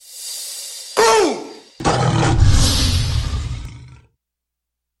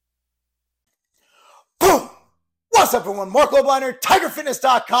What's up, everyone? Mark Lobliner,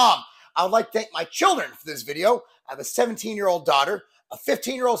 TigerFitness.com. I would like to thank my children for this video. I have a 17-year-old daughter, a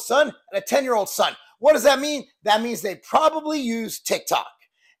 15-year-old son, and a 10-year-old son. What does that mean? That means they probably use TikTok.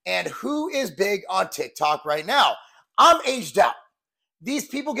 And who is big on TikTok right now? I'm aged out. These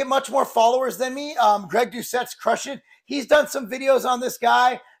people get much more followers than me. Greg Doucette's crushing it. He's done some videos on this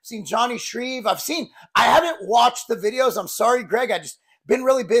guy. I've seen Johnny Shreve. I haven't watched the videos. I'm sorry, Greg. I just been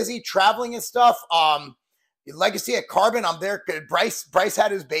really busy traveling and stuff. Legacy at Carbon, I'm there. Bryce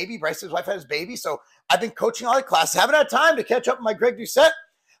had his baby. Bryce's wife had his baby. So I've been coaching all the classes. Haven't had time to catch up with my Greg Doucette.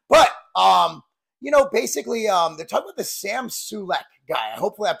 But, basically, they're talking about the Sam Sulek guy.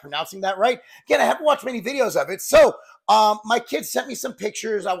 Hopefully I'm pronouncing that right. Again, I haven't watched many videos of it. So my kids sent me some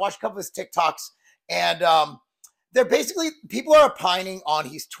pictures. I watched a couple of his TikToks. And they're basically, people are opining on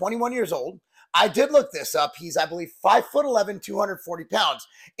he's 21 years old. I did look this up. He's, I believe, 5'11", 240 pounds.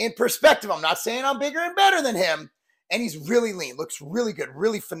 In perspective, I'm not saying I'm bigger and better than him. And he's really lean, looks really good,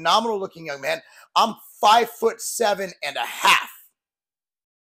 really phenomenal looking young man. I'm 5'7.5".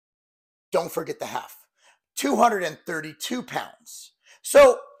 Don't forget the half. 232 pounds.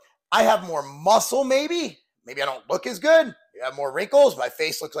 So I have more muscle, maybe. Maybe I don't look as good. I have more wrinkles. My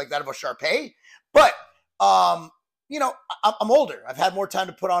face looks like that of a Shar-Pei. But, I'm older. I've had more time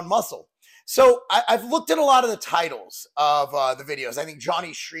to put on muscle. So I've looked at a lot of the titles of the videos. I think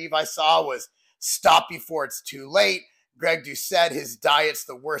Johnny Shreve I saw was Stop Before It's Too Late. Greg Doucette, his diet's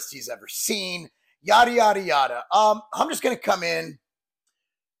the worst he's ever seen. Yada, yada, yada. I'm just going to come in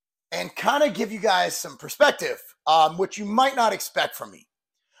and kind of give you guys some perspective, which you might not expect from me.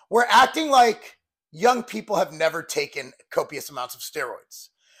 We're acting like young people have never taken copious amounts of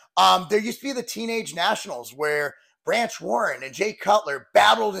steroids. There used to be the Teenage Nationals where Branch Warren and Jay Cutler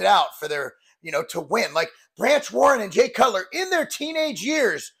battled it out for their, to win. Like Branch Warren and Jay Cutler in their teenage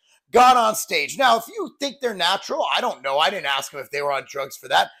years got on stage. Now, if you think they're natural, I don't know. I didn't ask them if they were on drugs for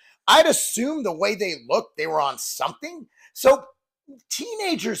that. I'd assume the way they looked, they were on something. So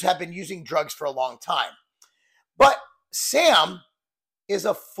teenagers have been using drugs for a long time. But Sam is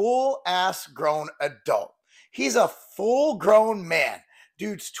a full-ass grown adult. He's a full-grown man.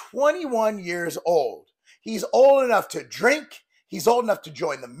 Dude's 21 years old. He's old enough to drink. He's old enough to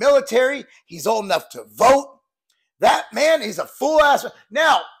join the military. He's old enough to vote. That man is a full-ass.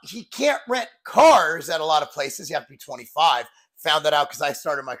 Now, he can't rent cars at a lot of places. You have to be 25. Found that out because I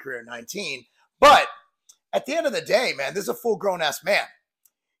started my career at 19. But at the end of the day, man, this is a full-grown-ass man.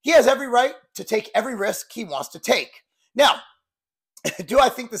 He has every right to take every risk he wants to take. Now, do I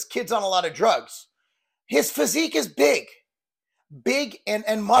think this kid's on a lot of drugs? His physique is big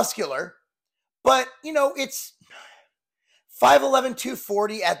and muscular. But, it's 5'11",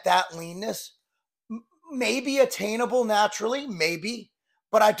 240 at that leanness. Maybe attainable naturally, maybe.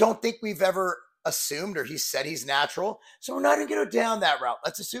 But I don't think we've ever assumed or he said he's natural. So we're not going to go down that route.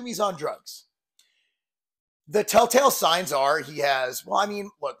 Let's assume he's on drugs. The telltale signs are he has,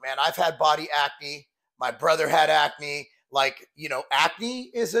 look, man, I've had body acne. My brother had acne.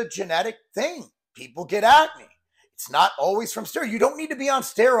 Acne is a genetic thing. People get acne. It's not always from steroids. You don't need to be on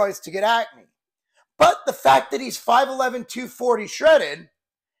steroids to get acne. But the fact that he's 5'11", 240 shredded,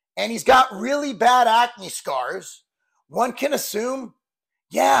 and he's got really bad acne scars, one can assume,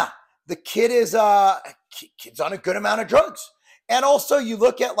 yeah, the kid is kid's on a good amount of drugs. And also you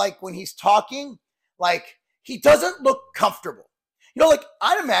look at when he's talking, he doesn't look comfortable.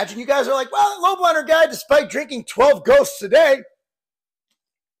 I'd imagine you guys are like, well, Lobliner guy, despite drinking 12 ghosts a day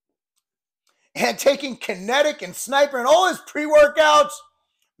and taking Kinetic and Sniper and all his pre-workouts,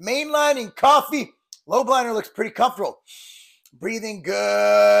 mainlining coffee, Lobliner looks pretty comfortable. Breathing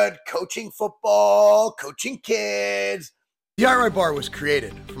good, coaching football, coaching kids. The Outright Bar was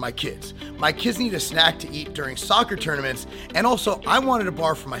created for my kids. My kids need a snack to eat during soccer tournaments, and also I wanted a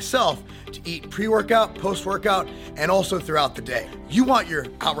bar for myself to eat pre-workout, post-workout, and also throughout the day. You want your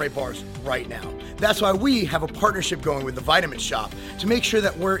Outright Bars right now. That's why we have a partnership going with the Vitamin Shop to make sure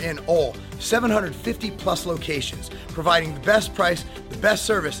that we're in all 750 plus locations, providing the best price, the best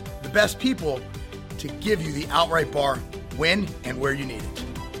service, the best people to give you the Outright Bar when and where you need it.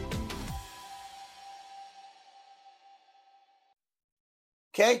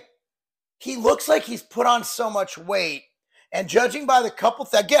 Okay? He looks like he's put on so much weight. And judging by the couple,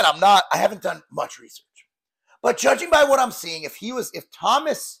 again, I haven't done much research. But judging by what I'm seeing, if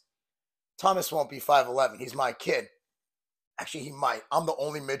Thomas won't be 5'11", he's my kid. Actually, he might. I'm the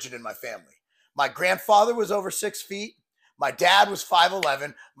only midget in my family. My grandfather was over 6 feet. My dad was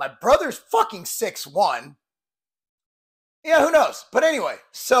 5'11". My brother's fucking 6'1". Yeah, who knows? But anyway,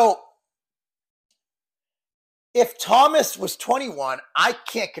 so if Thomas was 21, I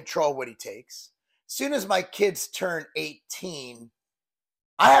can't control what he takes. soon as my kids turn 18,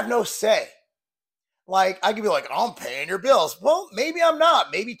 I have no say. Like, I could be like, I'm paying your bills. Well, maybe I'm not.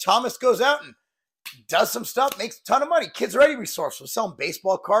 Maybe Thomas goes out and does some stuff, makes a ton of money. Kids Ready resourceful, selling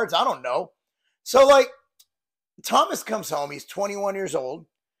baseball cards. I don't know. So, like, Thomas comes home. He's 21 years old.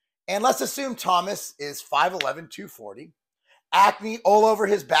 And let's assume Thomas is 5'11", 240. Acne all over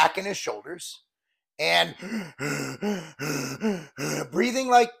his back and his shoulders. And breathing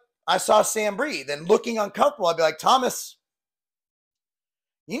like I saw Sam breathe and looking uncomfortable. I'd be like, Thomas,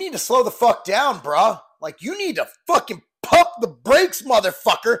 you need to slow the fuck down, bruh. Like, you need to fucking pump the brakes,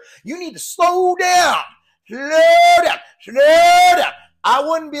 motherfucker. You need to slow down. Slow down. Slow down. I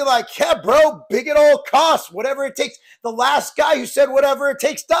wouldn't be like, yeah, bro, big at all costs, whatever it takes. The last guy who said whatever it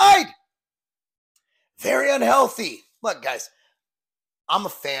takes died. Very unhealthy. Look, guys, I'm a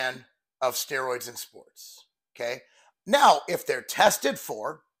fan of steroids in sports, okay? Now, if they're tested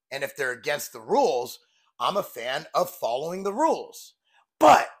for and if they're against the rules, I'm a fan of following the rules.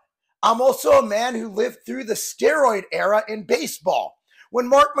 But I'm also a man who lived through the steroid era in baseball when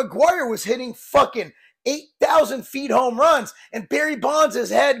Mark McGwire was hitting fucking 8,000 feet home runs and Barry Bonds'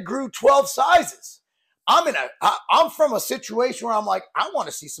 head grew 12 sizes. I'm from a situation where I'm like, I want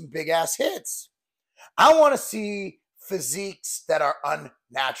to see some big ass hits. I want to see physiques that are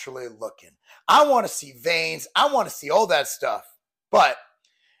unnaturally looking. I want to see veins. I want to see all that stuff. But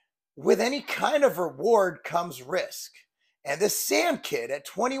with any kind of reward comes risk. And this Sam kid at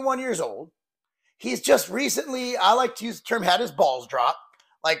 21 years old, he's just recently, I like to use the term, had his balls dropped.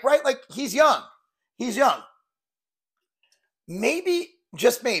 Like, right? Like, he's young. He's young. Maybe,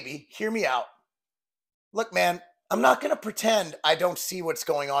 just maybe, hear me out. Look, man, I'm not going to pretend I don't see what's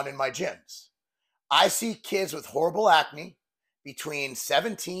going on in my gyms. I see kids with horrible acne between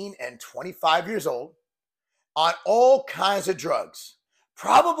 17 and 25 years old on all kinds of drugs,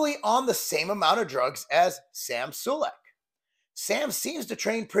 probably on the same amount of drugs as Sam Sulek. Sam seems to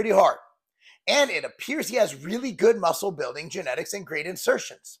train pretty hard, and it appears he has really good muscle building genetics and great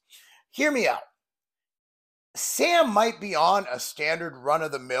insertions. Hear me out. Sam might be on a standard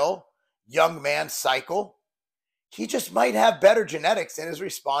run-of-the-mill young man cycle. He just might have better genetics and is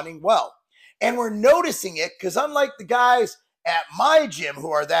responding well. And we're noticing it because unlike the guys at my gym who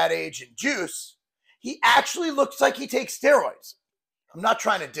are that age and juice, he actually looks like he takes steroids. I'm not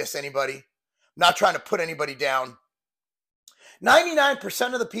trying to diss anybody. I'm not trying to put anybody down.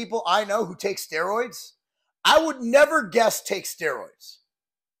 99% of the people I know who take steroids, I would never guess take steroids.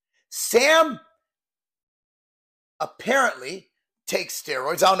 Sam apparently takes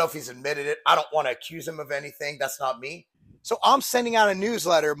steroids. I don't know if he's admitted it. I don't want to accuse him of anything. That's not me. So I'm sending out a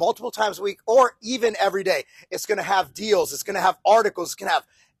newsletter multiple times a week or even every day. It's going to have deals. It's going to have articles. It's going to have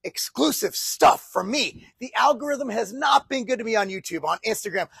exclusive stuff from me. The algorithm has not been good to me on YouTube, on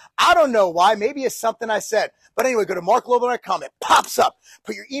Instagram. I don't know why. Maybe it's something I said. But anyway, go to markglobal.com. It pops up.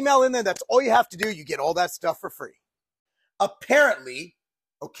 Put your email in there. That's all you have to do. You get all that stuff for free. Apparently,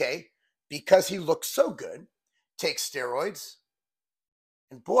 okay, because he looks so good, takes steroids.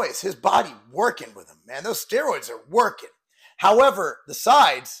 And boy, is his body working with him, man. Those steroids are working. However, the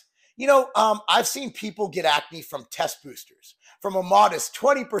sides, I've seen people get acne from test boosters, from a modest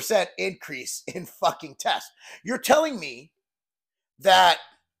 20% increase in fucking tests. You're telling me that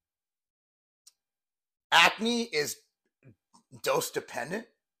acne is dose dependent?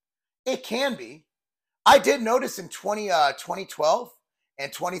 It can be. I did notice in 2012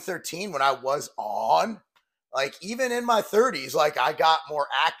 and 2013 when I was on, like even in my 30s, like I got more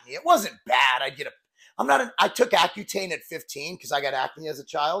acne. It wasn't bad. I took Accutane at 15 because I got acne as a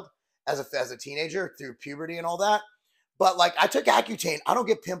child, as a teenager through puberty and all that. But like I took Accutane, I don't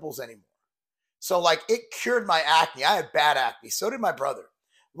get pimples anymore. So like it cured my acne. I had bad acne. So did my brother.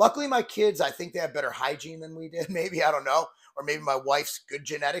 Luckily, my kids, I think they have better hygiene than we did. Maybe, I don't know. Or maybe my wife's good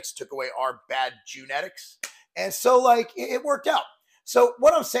genetics took away our bad genetics. And so like it worked out. So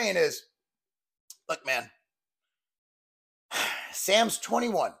what I'm saying is, look, man, Sam's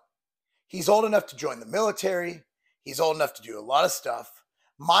 21. He's old enough to join the military. He's old enough to do a lot of stuff.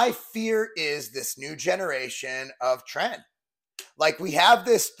 My fear is this new generation of trend. Like we have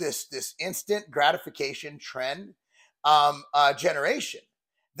this instant gratification trend generation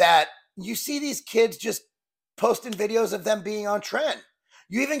that you see these kids just posting videos of them being on trend.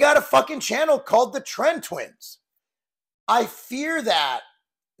 You even got a fucking channel called the Trend Twins. I fear that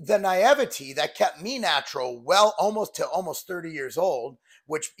the naivety that kept me natural almost 30 years old,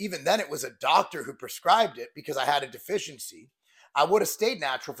 which even then it was a doctor who prescribed it because I had a deficiency. I would have stayed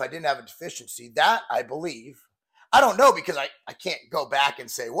natural if I didn't have a deficiency. That I believe. I don't know because I can't go back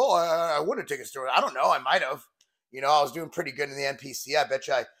and say, well, I would have taken steroids. I don't know. I might have. I was doing pretty good in the NPC. I bet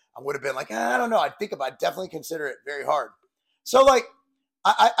you I I would have been like, I don't know. I'd definitely consider it very hard. So like,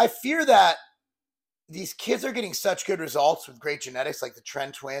 I fear that these kids are getting such good results with great genetics, like the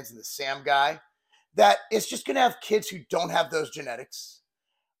Trend twins and the Sam guy, that it's just going to have kids who don't have those genetics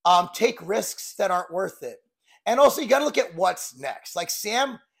take risks that aren't worth it. And also, you got to look at what's next. Like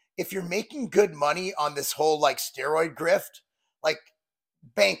Sam, if you're making good money on this whole like steroid grift, like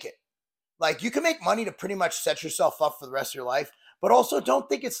bank it. Like you can make money to pretty much set yourself up for the rest of your life, but also don't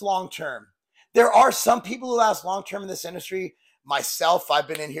think it's long-term. There are some people who last long-term in this industry. Myself, I've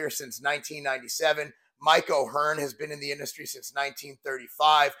been in here since 1997. Mike O'Hearn has been in the industry since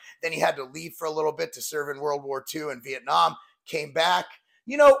 1935. Then he had to leave for a little bit to serve in World War II and Vietnam, came back.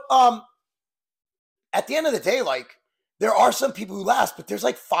 You know, at the end of the day, like there are some people who last, but there's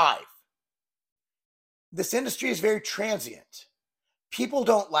like 5. This industry is very transient. People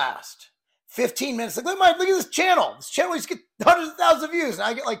don't last. 15 minutes. Like, look at this channel. This channel used to get hundreds of thousands of views, and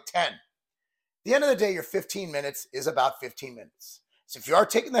I get like 10. At the end of the day, your 15 minutes is about 15 minutes. So if you are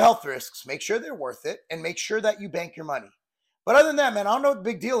taking the health risks, make sure they're worth it and make sure that you bank your money. But other than that, man, I don't know what the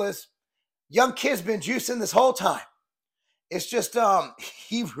big deal is. Young kid's been juicing this whole time. It's just,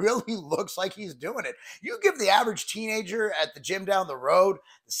 he really looks like he's doing it. You give the average teenager at the gym down the road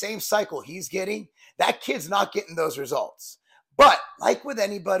the same cycle he's getting, that kid's not getting those results. But like with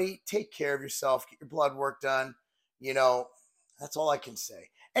anybody, take care of yourself, get your blood work done. You know, that's all I can say.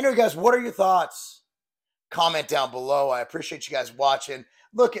 Anyway, guys, what are your thoughts? Comment down below. I appreciate you guys watching.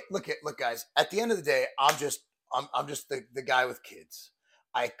 Look, guys, at the end of the day, I'm just the guy with kids.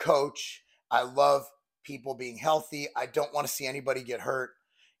 I coach. I love people being healthy. I don't want to see anybody get hurt.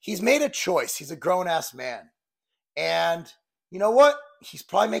 He's made a choice. He's a grown-ass man. And you know what? He's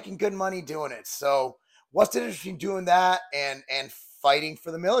probably making good money doing it. So what's the difference between doing that and fighting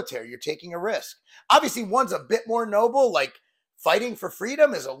for the military? You're taking a risk. Obviously, one's a bit more noble. Like fighting for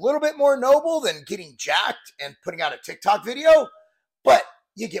freedom is a little bit more noble than getting jacked and putting out a TikTok video. But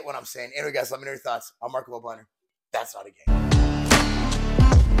you get what I'm saying. Anyway, guys, let me know your thoughts. I'm Mark Blender. That's not a game.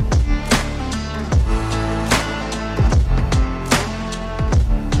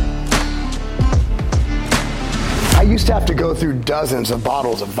 I used to have to go through dozens of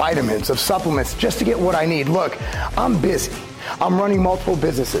bottles of vitamins, of supplements, just to get what I need. Look, I'm busy. I'm running multiple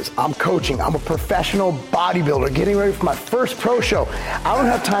businesses. I'm coaching. I'm a professional bodybuilder getting ready for my first pro show. I don't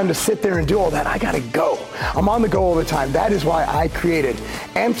have time to sit there and do all that. I gotta go. I'm on the go all the time. That is why I created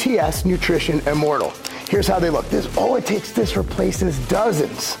MTS Nutrition Immortal. Here's how they look. This replaces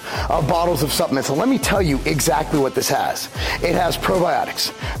dozens of bottles of supplements. So let me tell you exactly what this has. It has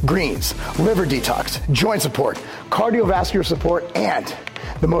probiotics, greens, liver detox, joint support, cardiovascular support, and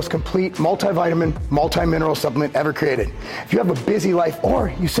the most complete multivitamin, multi-mineral supplement ever created. If you have a busy life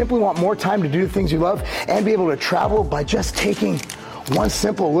or you simply want more time to do the things you love and be able to travel by just taking one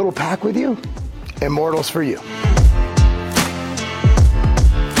simple little pack with you, Immortal's for you.